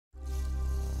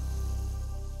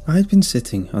I had been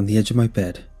sitting on the edge of my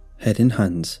bed, head in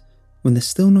hands, when the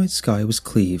still night sky was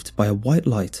cleaved by a white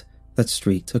light that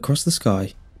streaked across the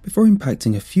sky before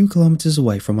impacting a few kilometers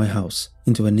away from my house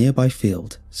into a nearby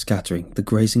field, scattering the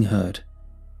grazing herd.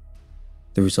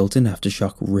 The resultant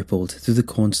aftershock rippled through the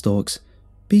cornstalks,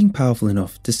 being powerful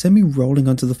enough to send me rolling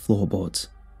onto the floorboards.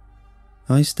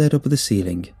 I stared up at the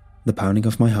ceiling, the pounding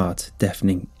of my heart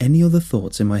deafening any other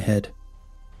thoughts in my head.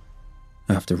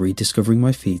 After rediscovering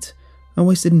my feet, I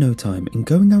wasted no time in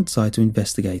going outside to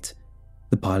investigate,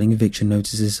 the piling eviction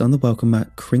notices on the welcome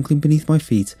mat crinkling beneath my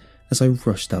feet as I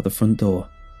rushed out the front door.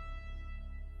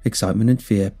 Excitement and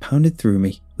fear pounded through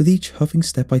me with each huffing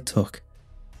step I took.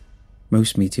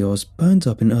 Most meteors burned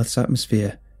up in Earth's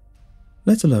atmosphere,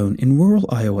 let alone in rural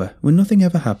Iowa where nothing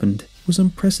ever happened was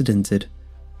unprecedented.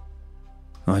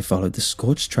 I followed the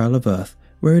scorched trail of Earth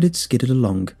where it had skidded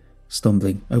along,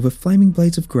 stumbling over flaming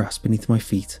blades of grass beneath my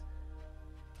feet.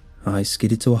 I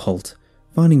skidded to a halt,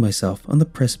 finding myself on the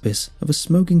precipice of a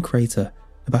smoking crater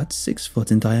about 6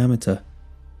 foot in diameter.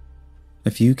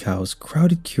 A few cows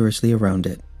crowded curiously around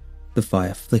it, the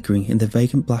fire flickering in their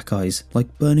vacant black eyes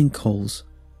like burning coals.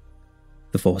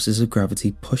 The forces of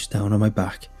gravity pushed down on my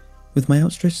back, with my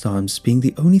outstretched arms being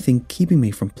the only thing keeping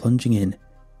me from plunging in.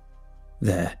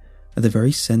 There, at the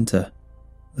very centre,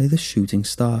 lay the shooting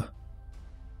star.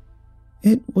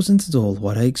 It wasn't at all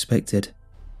what I expected.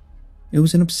 It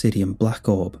was an obsidian black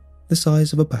orb, the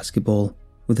size of a basketball,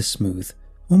 with a smooth,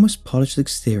 almost polished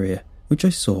exterior which I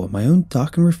saw my own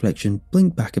darkened reflection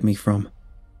blink back at me from.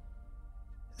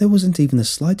 There wasn't even the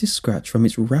slightest scratch from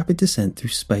its rapid descent through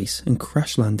space and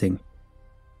crash landing.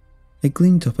 It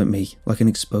gleamed up at me like an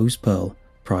exposed pearl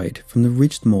pried from the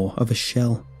ridged maw of a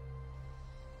shell.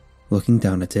 Looking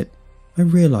down at it, I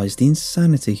realised the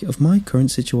insanity of my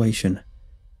current situation.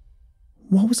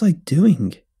 What was I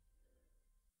doing?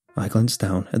 I glanced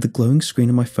down at the glowing screen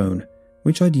of my phone,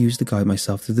 which I'd used to guide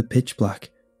myself through the pitch black,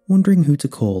 wondering who to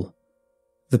call.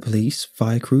 The police,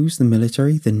 fire crews, the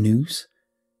military, the news.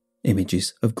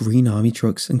 Images of green army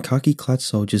trucks and khaki-clad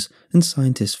soldiers and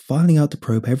scientists filing out to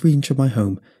probe every inch of my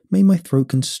home made my throat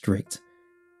constrict.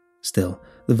 Still,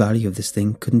 the value of this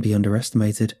thing couldn't be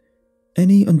underestimated.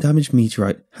 Any undamaged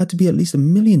meteorite had to be at least $1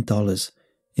 million,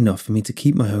 enough for me to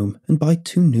keep my home and buy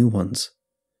 2 new ones.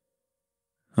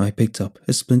 I picked up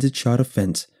a splintered shard of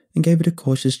fence and gave it a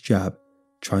cautious jab,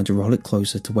 trying to roll it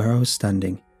closer to where I was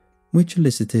standing, which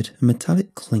elicited a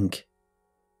metallic clink.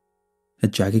 A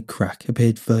jagged crack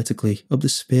appeared vertically up the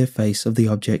sphere face of the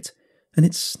object, and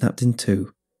it snapped in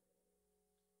two.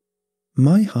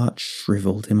 My heart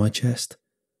shriveled in my chest,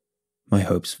 my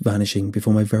hopes vanishing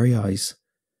before my very eyes.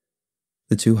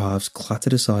 The two halves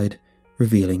clattered aside,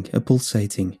 revealing a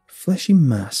pulsating, fleshy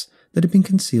mass that had been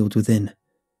concealed within,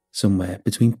 somewhere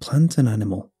between plant and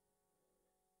animal.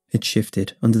 It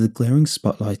shifted under the glaring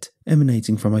spotlight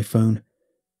emanating from my phone,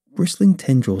 bristling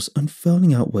tendrils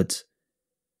unfurling outwards.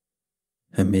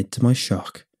 Amid to my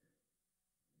shock,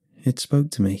 it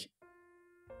spoke to me.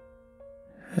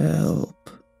 Help.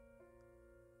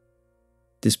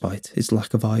 Despite its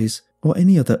lack of eyes or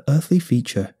any other earthly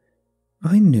feature,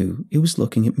 I knew it was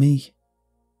looking at me.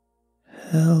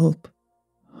 Help.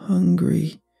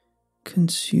 Hungry.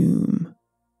 Consume.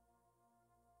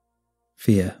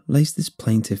 Fear laced its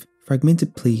plaintive,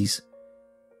 fragmented pleas.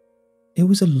 It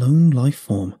was a lone life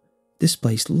form,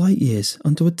 displaced light years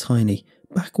onto a tiny,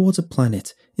 backwater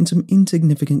planet in some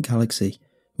insignificant galaxy,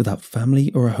 without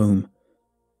family or a home,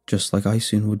 just like I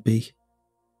soon would be.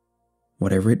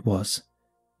 Whatever it was,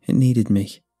 it needed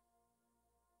me.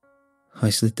 I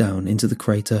slid down into the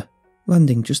crater,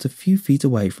 landing just a few feet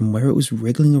away from where it was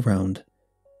wriggling around.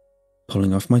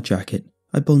 Pulling off my jacket,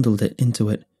 I bundled it into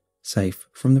it, safe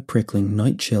from the prickling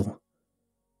night chill.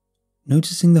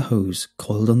 Noticing the hose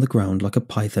coiled on the ground like a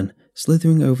python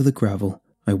slithering over the gravel,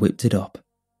 I whipped it up.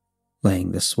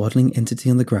 Laying the swaddling entity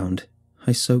on the ground,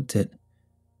 I soaked it.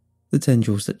 The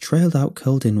tendrils that trailed out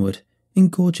curled inward,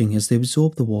 engorging as they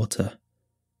absorbed the water.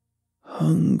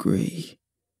 Hungry,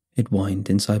 it whined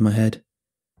inside my head.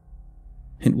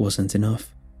 It wasn't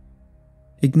enough.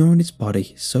 Ignoring its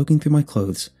body soaking through my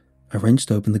clothes, I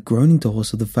wrenched open the groaning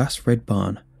doors of the vast red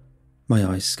barn, my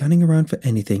eyes scanning around for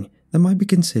anything that might be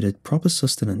considered proper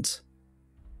sustenance.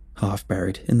 Half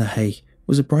buried in the hay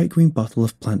was a bright green bottle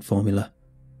of plant formula.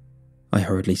 I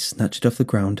hurriedly snatched it off the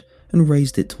ground and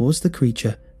raised it towards the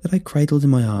creature that I cradled in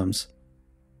my arms.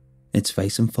 Its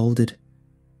face unfolded,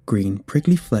 green,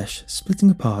 prickly flesh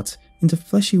splitting apart into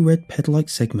fleshy red petal-like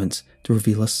segments to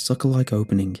reveal a sucker-like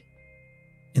opening.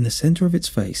 In the centre of its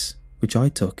face, which I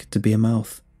took to be a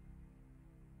mouth.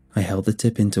 I held the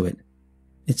tip into it,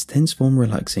 its tense form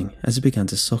relaxing as it began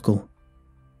to suckle.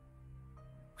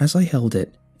 As I held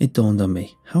it, it dawned on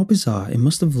me how bizarre it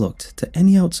must have looked to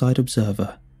any outside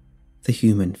observer. The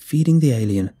human feeding the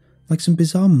alien like some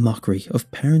bizarre mockery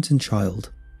of parent and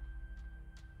child.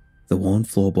 The worn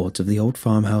floorboards of the old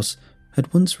farmhouse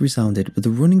had once resounded with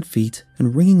the running feet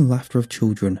and ringing laughter of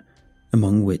children,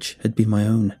 among which had been my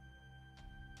own.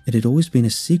 It had always been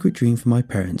a secret dream for my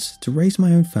parents to raise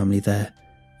my own family there,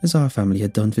 as our family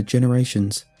had done for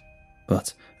generations,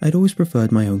 but I had always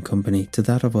preferred my own company to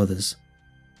that of others.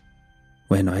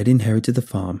 When I had inherited the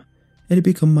farm, it had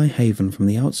become my haven from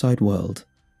the outside world.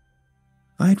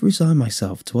 I had resigned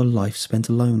myself to a life spent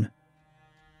alone.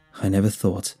 I never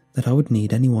thought that I would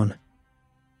need anyone,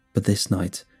 but this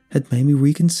night had made me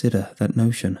reconsider that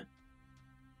notion.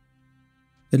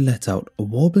 It let out a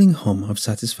warbling hum of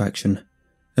satisfaction,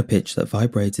 a pitch that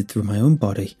vibrated through my own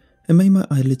body and made my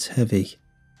eyelids heavy.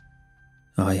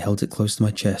 I held it close to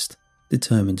my chest,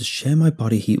 determined to share my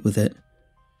body heat with it.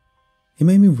 It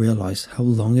made me realize how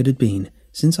long it had been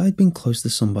since I had been close to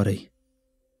somebody.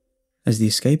 As the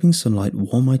escaping sunlight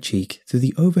warmed my cheek through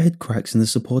the overhead cracks in the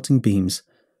supporting beams,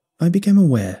 I became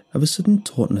aware of a sudden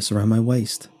tautness around my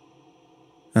waist.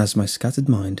 As my scattered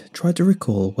mind tried to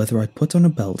recall whether I'd put on a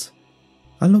belt,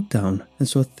 I looked down and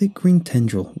saw a thick green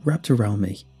tendril wrapped around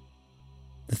me.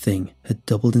 The thing had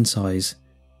doubled in size,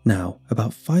 now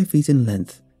about 5 feet in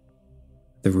length.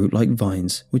 The root-like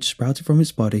vines which sprouted from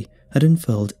its body had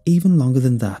unfurled even longer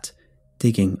than that,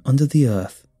 digging under the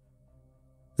earth.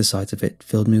 The sight of it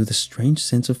filled me with a strange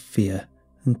sense of fear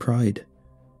and pride.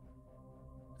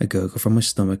 A gurgle from my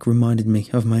stomach reminded me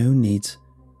of my own needs.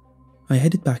 I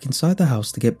headed back inside the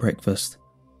house to get breakfast,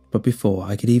 but before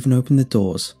I could even open the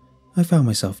doors, I found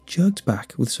myself jerked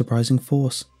back with surprising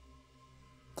force.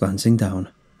 Glancing down,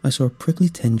 I saw a prickly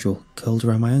tendril curled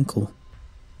around my ankle.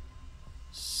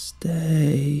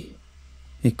 "Stay,"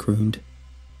 it crooned.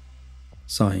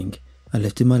 Sighing, I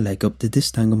lifted my leg up to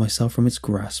disentangle myself from its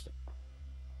grasp.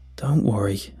 "Don't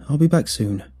worry, I'll be back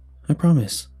soon, I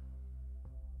promise."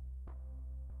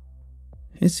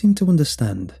 It seemed to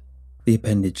understand, the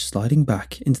appendage sliding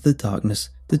back into the darkness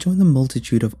to join the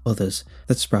multitude of others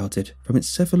that sprouted from its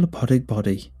cephalopodic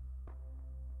body.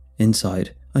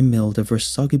 Inside, I milled over a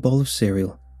soggy bowl of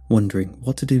cereal, wondering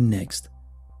what to do next.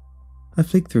 I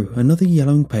flicked through another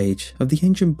yellowing page of the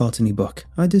ancient botany book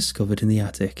I discovered in the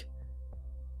attic.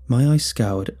 My eyes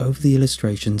scoured over the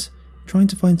illustrations, trying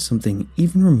to find something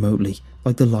even remotely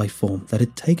like the life form that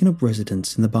had taken up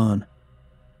residence in the barn.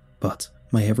 But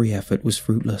my every effort was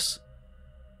fruitless.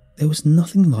 There was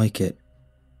nothing like it.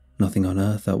 Nothing on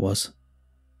earth, that was.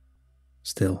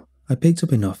 Still, I picked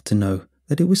up enough to know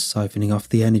that it was siphoning off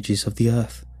the energies of the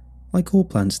earth, like all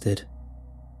plants did.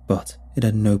 But it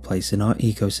had no place in our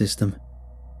ecosystem.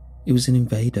 It was an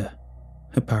invader,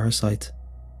 a parasite.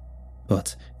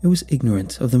 But it was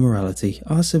ignorant of the morality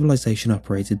our civilization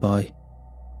operated by.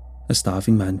 A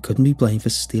starving man couldn't be blamed for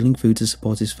stealing food to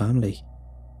support his family.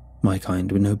 My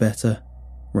kind were no better,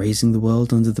 raising the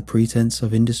world under the pretense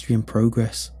of industry and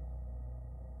progress.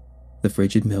 The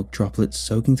frigid milk droplets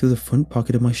soaking through the front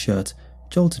pocket of my shirt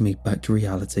jolted me back to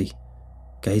reality,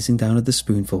 gazing down at the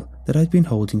spoonful that I'd been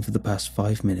holding for the past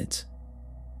 5 minutes.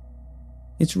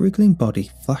 Its wriggling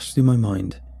body flashed through my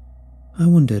mind. I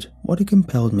wondered what had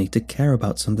compelled me to care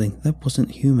about something that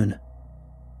wasn't human.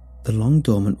 The long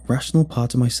dormant rational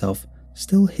part of myself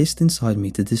still hissed inside me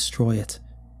to destroy it,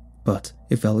 but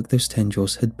it felt like those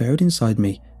tendrils had buried inside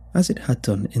me as it had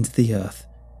done into the earth,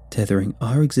 tethering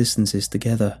our existences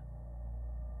together.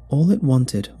 All it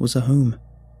wanted was a home,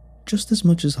 just as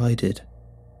much as I did.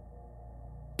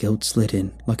 Guilt slid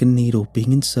in like a needle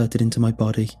being inserted into my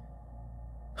body.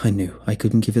 I knew I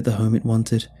couldn't give it the home it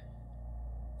wanted.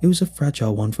 It was a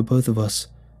fragile one for both of us,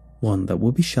 one that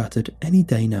would be shattered any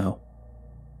day now.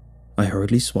 I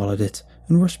hurriedly swallowed it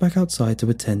and rushed back outside to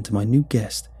attend to my new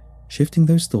guest, shifting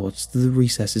those thoughts to the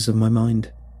recesses of my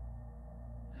mind.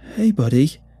 "Hey,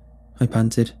 buddy," I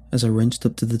panted as I wrenched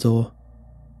up to the door.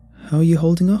 "How are you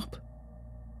holding up?"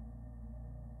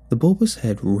 The bulbous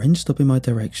head wrenched up in my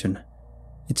direction.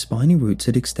 Its spiny roots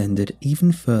had extended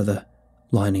even further,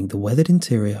 lining the weathered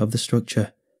interior of the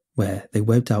structure, where they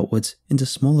webbed outwards into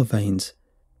smaller veins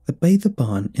that bathed the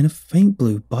barn in a faint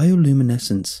blue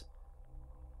bioluminescence.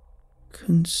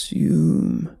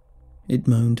 "Consume," it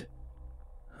moaned.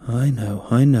 I know,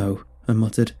 I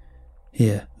muttered.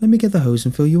 "Here, let me get the hose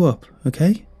and fill you up,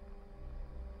 okay?"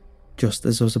 Just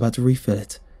as I was about to refill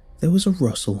it, there was a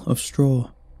rustle of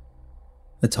straw.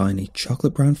 A tiny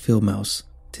chocolate-brown field mouse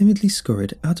timidly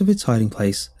scurried out of its hiding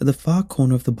place at the far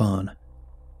corner of the barn.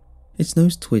 Its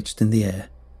nose twitched in the air,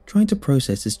 trying to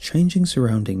process its changing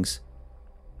surroundings.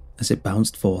 As it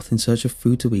bounced forth in search of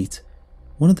food to eat,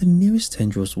 one of the nearest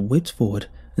tendrils whipped forward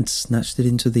and snatched it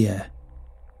into the air.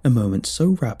 A moment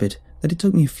so rapid that it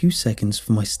took me a few seconds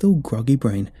for my still groggy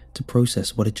brain to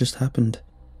process what had just happened.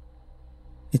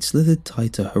 It slithered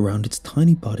tighter around its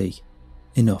tiny body,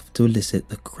 enough to elicit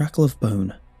the crackle of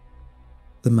bone.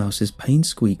 The mouse's pained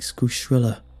squeaks grew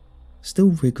shriller,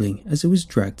 still wriggling as it was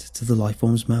dragged to the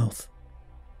lifeform's mouth.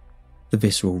 The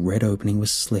visceral red opening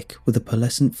was slick with a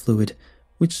pearlescent fluid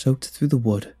which soaked through the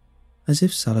wood, as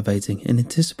if salivating in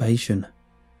anticipation.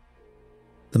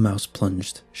 The mouse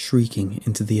plunged, shrieking,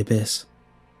 into the abyss.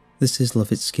 The sizzle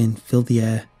of its skin filled the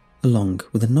air, along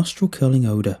with a nostril-curling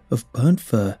odour of burnt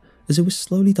fur as it was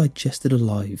slowly digested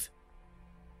alive.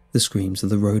 The screams of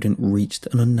the rodent reached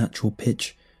an unnatural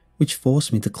pitch, which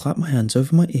forced me to clap my hands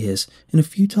over my ears in a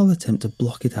futile attempt to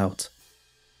block it out.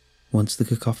 Once the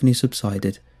cacophony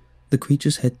subsided, the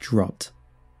creature's head dropped.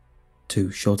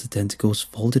 Two shorter tentacles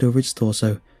folded over its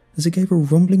torso as it gave a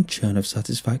rumbling churn of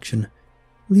satisfaction,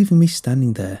 leaving me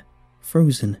standing there,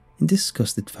 frozen in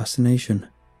disgusted fascination.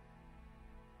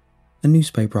 A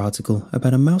newspaper article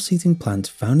about a mouse-eating plant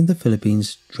found in the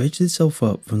Philippines dredged itself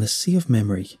up from the sea of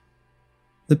memory.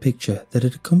 The picture that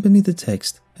had accompanied the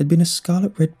text had been a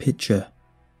scarlet-red pitcher,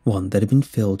 one that had been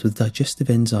filled with digestive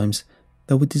enzymes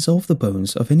that would dissolve the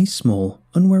bones of any small,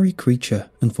 unwary creature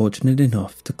unfortunate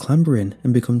enough to clamber in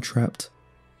and become trapped.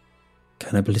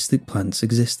 Cannibalistic plants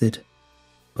existed,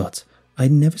 but I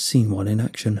had never seen one in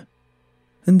action,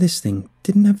 and this thing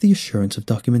didn't have the assurance of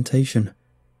documentation.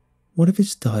 What if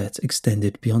its diet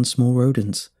extended beyond small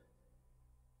rodents?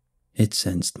 It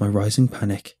sensed my rising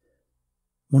panic.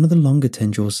 One of the longer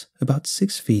tendrils, about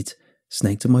 6 feet,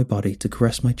 snaked at my body to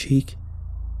caress my cheek.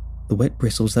 The wet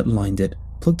bristles that lined it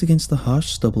plucked against the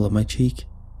harsh stubble of my cheek.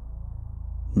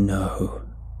 "No,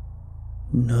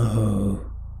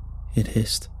 no," it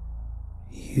hissed.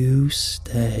 "You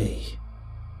stay."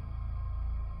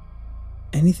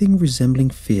 Anything resembling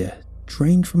fear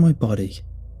drained from my body.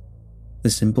 The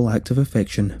simple act of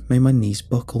affection made my knees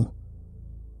buckle.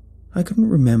 I couldn't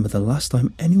remember the last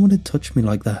time anyone had touched me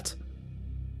like that.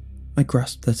 I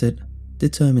grasped at it,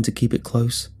 determined to keep it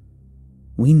close.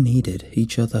 We needed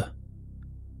each other.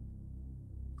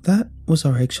 That was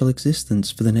our eggshell existence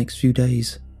for the next few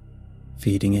days.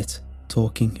 Feeding it,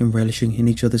 talking and relishing in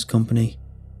each other's company.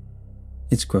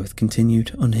 Its growth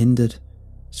continued unhindered,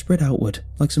 spread outward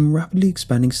like some rapidly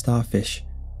expanding starfish.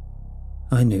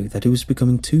 I knew that it was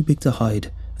becoming too big to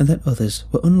hide and that others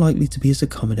were unlikely to be as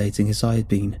accommodating as I had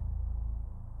been.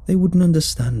 They wouldn't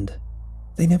understand.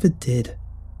 They never did.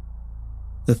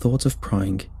 The thought of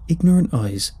prying, ignorant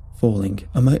eyes falling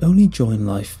on my only joy in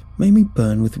life made me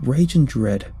burn with rage and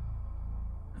dread.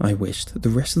 I wished that the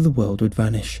rest of the world would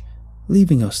vanish,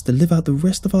 leaving us to live out the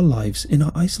rest of our lives in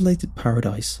our isolated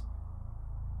paradise.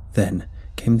 Then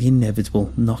came the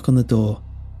inevitable knock on the door.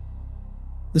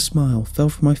 The smile fell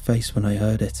from my face when I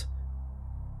heard it.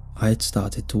 I had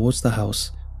started towards the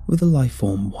house, with the life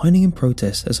form whining in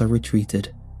protest as I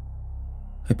retreated.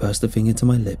 I pursed a finger to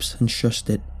my lips and shushed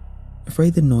it,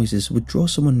 afraid the noises would draw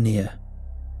someone near.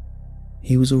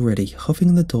 He was already huffing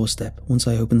on the doorstep once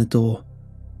I opened the door.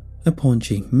 A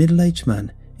paunchy, middle-aged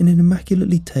man in an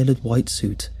immaculately tailored white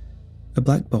suit, a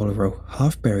black bolero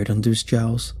half buried under his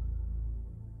jowls.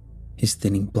 His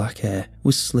thinning black hair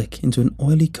was slick into an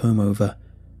oily comb-over,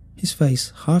 his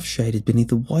face half shaded beneath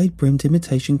the wide-brimmed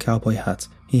imitation cowboy hat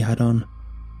he had on.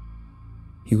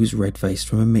 He was red-faced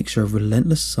from a mixture of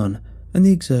relentless sun and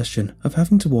the exertion of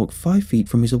having to walk 5 feet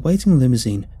from his awaiting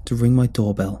limousine to ring my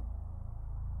doorbell.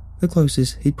 The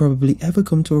closest he'd probably ever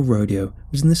come to a rodeo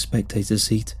was in the spectator's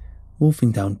seat,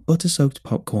 wolfing down butter-soaked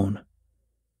popcorn.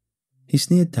 He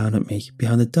sneered down at me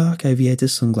behind the dark aviator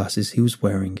sunglasses he was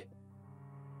wearing.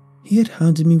 He had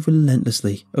hounded me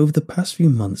relentlessly over the past few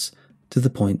months to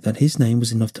the point that his name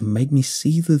was enough to make me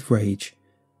seethe with rage.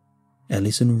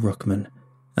 Ellison Ruckman,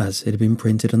 as it had been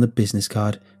printed on the business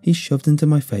card he shoved into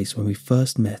my face when we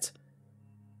first met.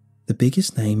 The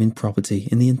biggest name in property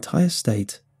in the entire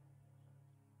state.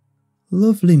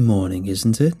 "Lovely morning,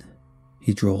 isn't it?"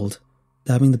 he drawled,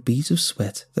 dabbing the beads of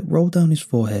sweat that rolled down his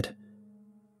forehead.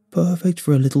 "Perfect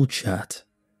for a little chat."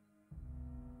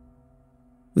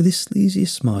 With his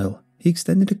sleaziest smile, he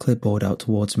extended a clipboard out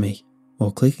towards me,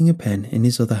 while clicking a pen in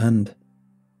his other hand.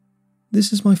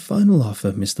 "This is my final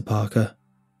offer, Mr. Parker.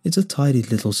 It's a tidy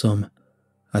little sum.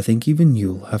 I think even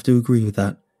you'll have to agree with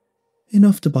that.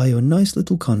 Enough to buy you a nice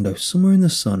little condo somewhere in the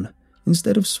sun,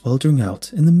 instead of sweltering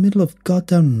out in the middle of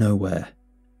goddamn nowhere."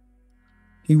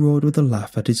 He roared with a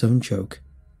laugh at his own joke,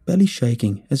 barely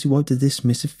shaking as he wiped a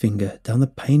dismissive finger down the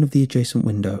pane of the adjacent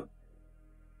window.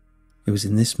 It was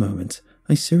in this moment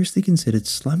I seriously considered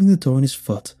slamming the door on his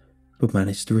foot, but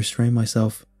managed to restrain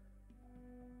myself.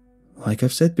 Like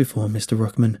I've said before, Mr.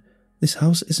 Ruckman, this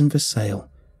house isn't for sale.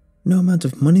 No amount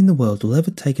of money in the world will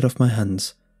ever take it off my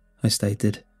hands, I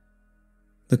stated.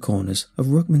 The corners of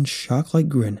Ruckman's shark-like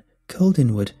grin curled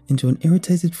inward into an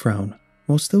irritated frown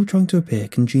while still trying to appear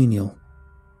congenial.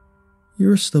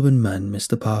 You're a stubborn man,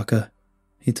 Mr. Parker,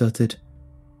 he tutted.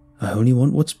 I only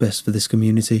want what's best for this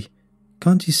community.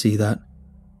 Can't you see that?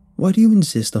 Why do you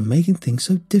insist on making things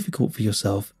so difficult for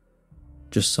yourself?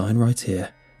 Just sign right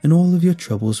here, and all of your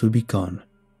troubles will be gone.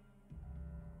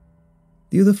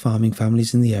 The other farming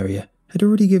families in the area had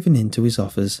already given in to his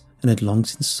offers and had long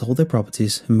since sold their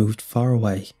properties and moved far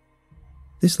away.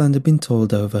 This land had been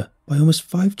toiled over by almost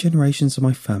 5 generations of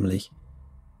my family.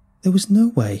 There was no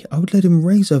way I would let him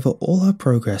raze over all our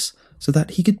progress so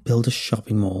that he could build a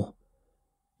shopping mall.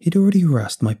 He'd already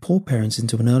harassed my poor parents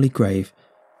into an early grave.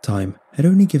 Time had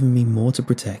only given me more to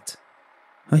protect.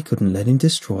 I couldn't let him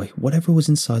destroy whatever was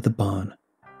inside the barn.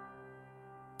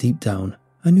 Deep down,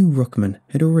 I knew Ruckman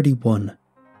had already won.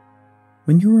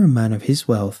 When you were a man of his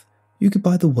wealth, you could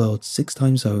buy the world 6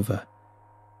 times over.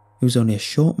 It was only a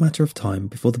short matter of time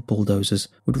before the bulldozers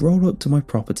would roll up to my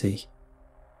property.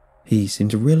 He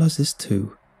seemed to realize this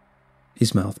too,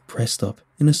 his mouth pressed up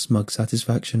in a smug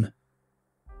satisfaction.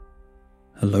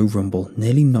 A low rumble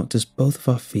nearly knocked us both off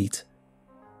our feet.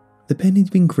 The pen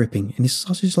he'd been gripping in his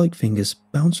sausage-like fingers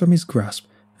bounced from his grasp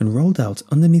and rolled out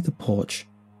underneath the porch.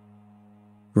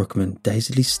 Ruckman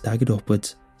dazedly staggered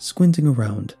upwards, squinting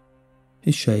around.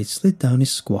 His shade slid down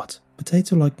his squat,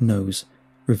 potato-like nose,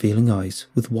 revealing eyes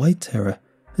with wide terror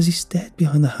as he stared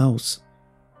behind the house.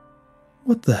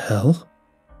 What the hell?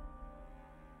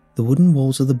 The wooden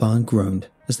walls of the barn groaned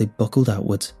as they buckled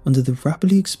outwards under the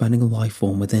rapidly expanding life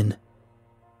form within.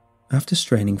 After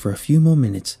straining for a few more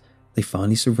minutes, they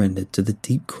finally surrendered to the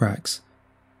deep cracks.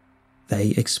 They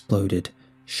exploded,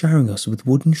 showering us with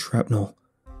wooden shrapnel.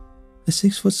 A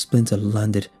 6-foot splinter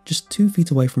landed just 2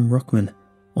 feet away from Ruckman,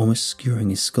 almost skewering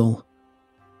his skull.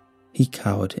 He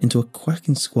cowered into a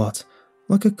quacking squat,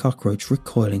 like a cockroach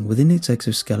recoiling within its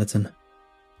exoskeleton.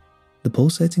 The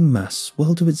pulsating mass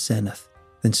swelled to its zenith,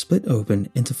 then split open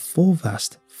into 4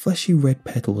 vast, fleshy red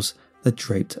petals that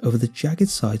draped over the jagged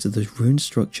sides of the ruined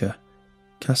structure,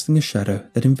 casting a shadow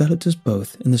that enveloped us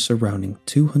both in the surrounding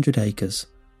 200 acres.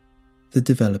 The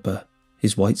developer,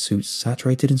 his white suit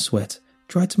saturated in sweat,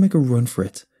 tried to make a run for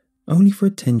it, only for a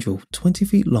tendril 20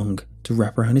 feet long to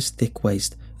wrap around his thick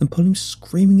waist and pull him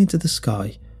screaming into the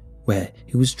sky, where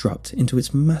he was dropped into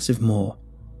its massive maw.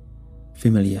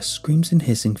 Familiar screams and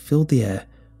hissing filled the air,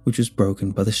 which was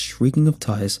broken by the shrieking of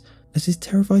tires as his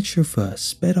terrified chauffeur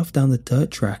sped off down the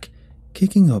dirt track,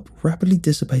 kicking up rapidly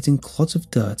dissipating clods of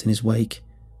dirt in his wake.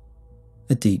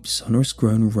 A deep, sonorous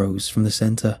groan rose from the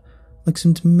centre, like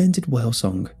some demented whale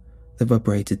song that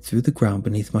vibrated through the ground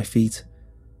beneath my feet.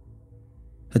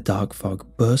 A dark fog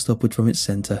burst upward from its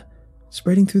centre,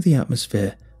 spreading through the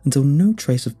atmosphere until no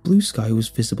trace of blue sky was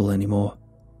visible anymore.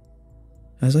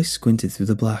 As I squinted through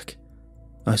the black,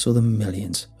 I saw the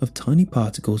millions of tiny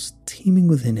particles teeming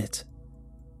within it.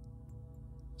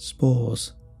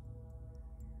 Spores.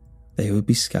 They would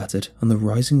be scattered on the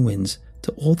rising winds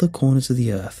to all the corners of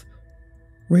the earth,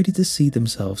 ready to seed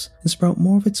themselves and sprout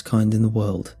more of its kind in the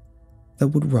world, that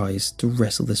would rise to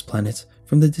wrestle this planet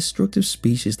from the destructive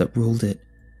species that ruled it.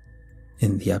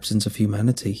 In the absence of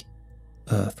humanity,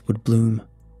 Earth would bloom.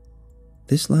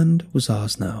 This land was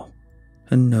ours now,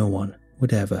 and no one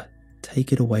would ever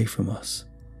take it away from us.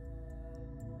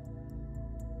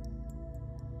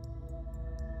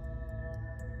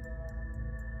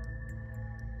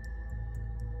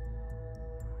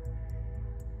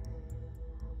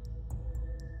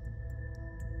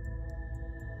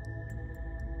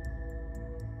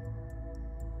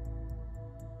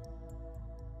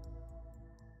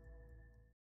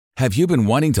 Have you been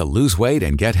wanting to lose weight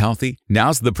and get healthy?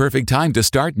 Now's the perfect time to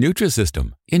start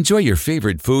Nutrisystem. Enjoy your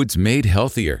favorite foods made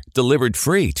healthier, delivered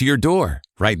free to your door.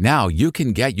 Right now, you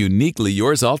can get Uniquely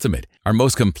Yours Ultimate, our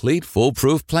most complete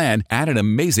foolproof plan at an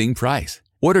amazing price.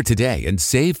 Order today and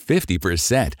save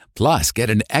 50%, plus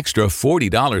get an extra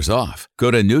 $40 off.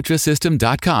 Go to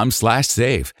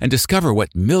Nutrisystem.com/save and discover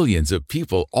what millions of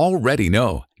people already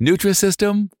know.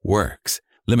 Nutrisystem works.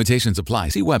 Limitations apply.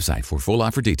 See website for full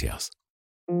offer details.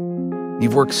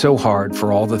 You've worked so hard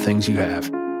for all the things you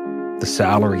have. The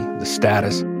salary, the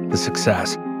status, the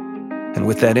success. And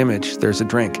with that image, there's a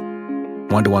drink.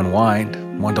 One to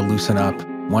unwind, one to loosen up,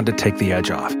 one to take the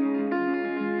edge off.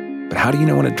 But how do you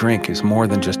know when a drink is more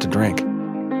than just a drink?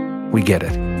 We get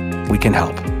it. We can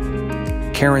help.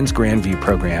 Karen's Grandview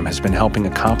program has been helping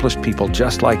accomplished people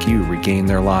just like you regain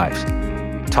their lives.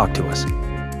 Talk to us.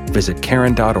 Visit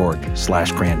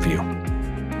caron.org/Grandview.